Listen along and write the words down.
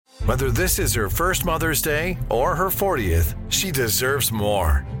Whether this is her first Mother's Day or her 40th, she deserves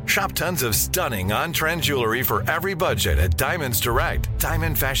more. Shop tons of stunning on-trend jewelry for every budget at Diamonds Direct.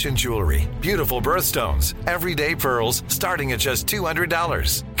 Diamond fashion jewelry, beautiful birthstones, everyday pearls starting at just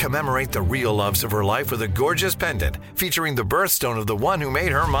 $200. Commemorate the real loves of her life with a gorgeous pendant featuring the birthstone of the one who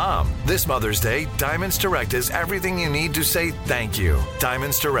made her mom. This Mother's Day, Diamonds Direct is everything you need to say thank you.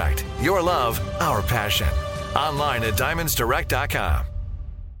 Diamonds Direct. Your love, our passion. Online at diamondsdirect.com.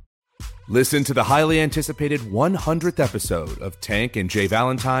 Listen to the highly anticipated 100th episode of Tank and Jay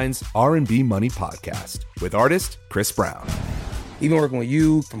Valentine's R&B Money Podcast with artist Chris Brown. Even working with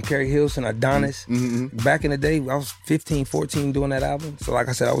you, from Carrie Hilson, Adonis, back in the day, I was 15, 14 doing that album. So like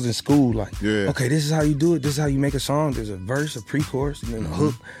I said, I was in school okay, this is how you do it. This is how you make a song. There's a verse, a pre-chorus, and then a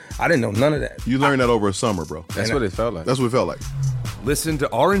hook. I didn't know none of that. You learned that over a summer, bro. That's what it felt like. That's what it felt like. Listen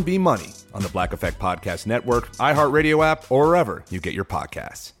to R&B Money on the Black Effect Podcast Network, iHeartRadio app, or wherever you get your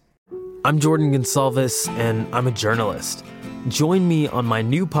podcasts. I'm Jordan Gonsalves, and I'm a journalist. Join me on my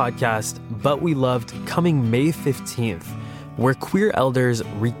new podcast, But We Loved, coming May 15th, where queer elders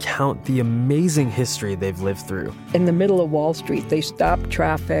recount the amazing history they've lived through. In the middle of Wall Street, they stopped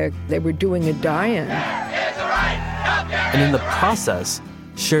traffic. They were doing a die-in. And in the process,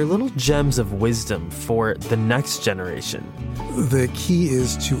 share little gems of wisdom for the next generation. The key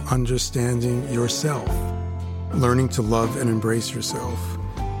is to understanding yourself, learning to love and embrace yourself.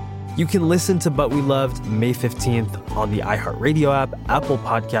 You can listen to But We Loved May 15th on the iHeartRadio app, Apple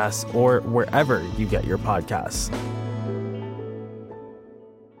Podcasts, or wherever you get your podcasts.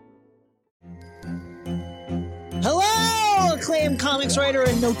 Hello, acclaimed comics writer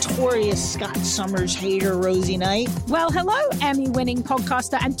and notorious Scott Summers hater, Rosie Knight. Well, hello, Emmy-winning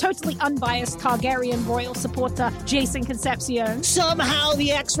podcaster and totally unbiased Targaryen royal supporter, Jason Concepcion. Somehow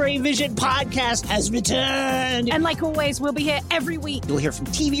the X-Ray Vision podcast has returned. And like always, we'll be here every week. You'll hear from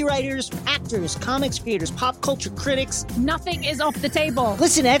TV writers, actors, comics creators, pop culture critics. Nothing is off the table.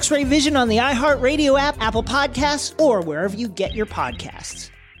 Listen to X-Ray Vision on the iHeartRadio app, Apple Podcasts, or wherever you get your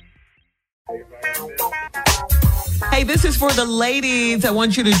podcasts. Hey, this is for the ladies. I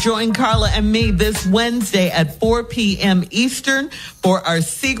want you to join Carla and me this Wednesday at 4 p.m. Eastern for our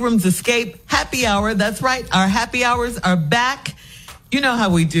Seagram's Escape Happy Hour. That's right. Our happy hours are back. You know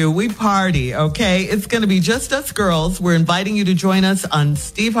how we do. We party, okay? It's going to be just us girls. We're inviting you to join us on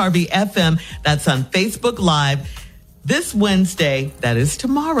Steve Harvey FM. That's on Facebook Live. This Wednesday, that is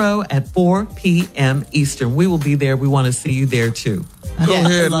tomorrow at 4 p.m. Eastern. We will be there. We want to see you there, too. Go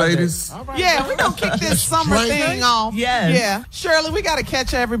ahead, ladies. Right, yeah, we're going to kick this summer thing off. Yes. Yeah. Shirley, we got to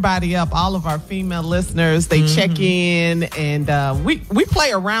catch everybody up. All of our female listeners, they check in, and we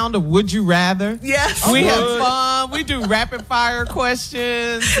play a round of Would You Rather. Yes. We have fun. We do rapid fire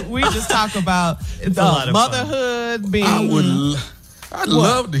questions. We just talk about motherhood, being... I'd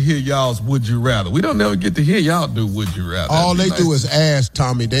love to hear y'all's Would You Rather. We don't never get to hear y'all do Would You Rather. All they do is ask,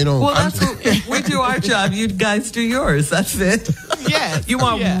 Tommy. They don't. Well, that's what we do our job. You guys do yours. That's it. Yes. You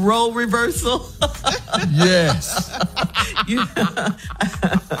want role reversal? Yes.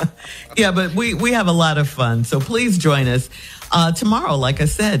 Yeah, but we have a lot of fun. So please join us tomorrow. Like I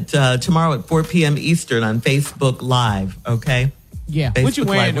said, tomorrow at 4 p.m. Eastern on Facebook Live. Okay. Yeah. Facebook what you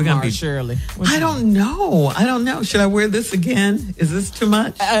wearing Live. tomorrow, Shirley? I don't know. Should I wear this again? Is this too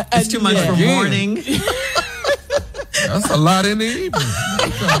much? It's too much for morning. That's a lot in the evening.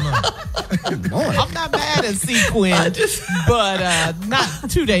 I'm not mad at sequin, but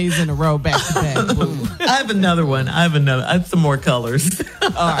not 2 days in a row back to back. I have another one. I have some more colors. All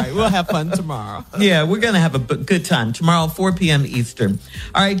right. We'll have fun tomorrow. Yeah, we're going to have a good time tomorrow, 4 p.m. Eastern.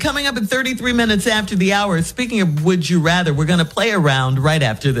 All right, coming up at 33 minutes after the hour, speaking of Would You Rather, we're going to play around right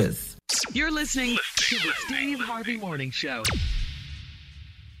after this. You're listening to the Steve Harvey Morning Show.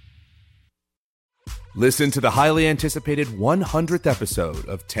 Listen to the highly anticipated 100th episode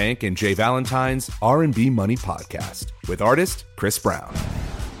of Tank and Jay Valentine's R&B Money Podcast with artist Chris Brown.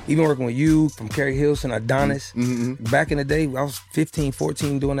 Even working with you, from Carrie Hilson, Adonis, back in the day, I was 15,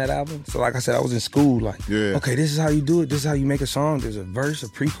 14 doing that album. So like I said, I was in school okay, this is how you do it. This is how you make a song. There's a verse, a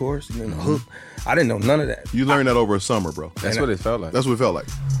pre-chorus, and then a hook. I didn't know none of that. You learned that over a summer, bro. That's what it felt like. That's what it felt like.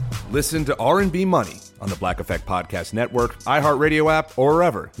 Listen to R&B Money on the Black Effect Podcast Network, iHeartRadio app, or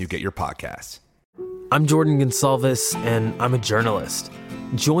wherever you get your podcasts. I'm Jordan Gonsalves, and I'm a journalist.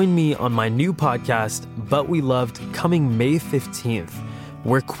 Join me on my new podcast, But We Loved, coming May 15th,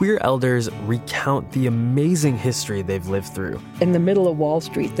 where queer elders recount the amazing history they've lived through. In the middle of Wall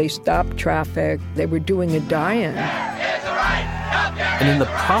Street, they stopped traffic. They were doing a die-in. And in the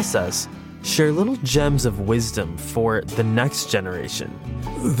process, share little gems of wisdom for the next generation.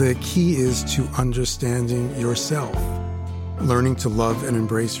 The key is to understanding yourself, learning to love and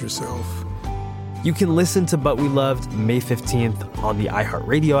embrace yourself. You can listen to But We Loved May 15th on the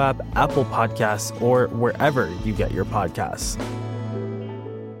iHeartRadio app, Apple Podcasts, or wherever you get your podcasts.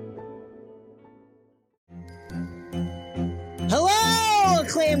 Hello,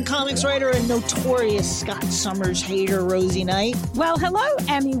 acclaimed comics writer and notorious Scott Summers hater, Rosie Knight. Well, hello,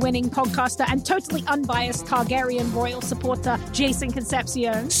 Emmy-winning podcaster and totally unbiased Targaryen royal supporter, Jason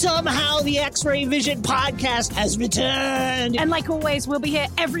Concepcion. Somehow the X-Ray Vision podcast has returned. And like always, we'll be here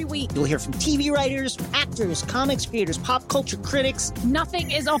every week. You'll hear from TV writers, actors, comics creators, pop culture critics. Nothing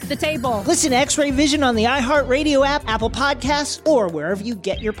is off the table. Listen to X-Ray Vision on the iHeartRadio app, Apple Podcasts, or wherever you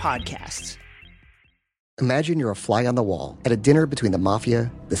get your podcasts. Imagine you're a fly on the wall at a dinner between the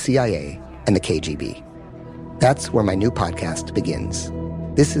Mafia, the CIA, and the KGB. That's where my new podcast begins.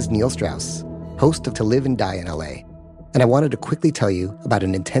 This is Neil Strauss, host of To Live and Die in LA, and I wanted to quickly tell you about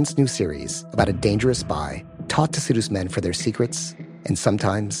an intense new series about a dangerous spy taught to seduce men for their secrets and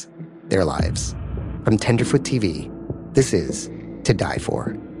sometimes their lives. From Tenderfoot TV, this is To Die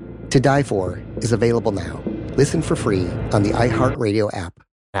For. To Die For is available now. Listen for free on the iHeartRadio app,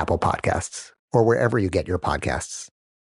 Apple Podcasts, or wherever you get your podcasts.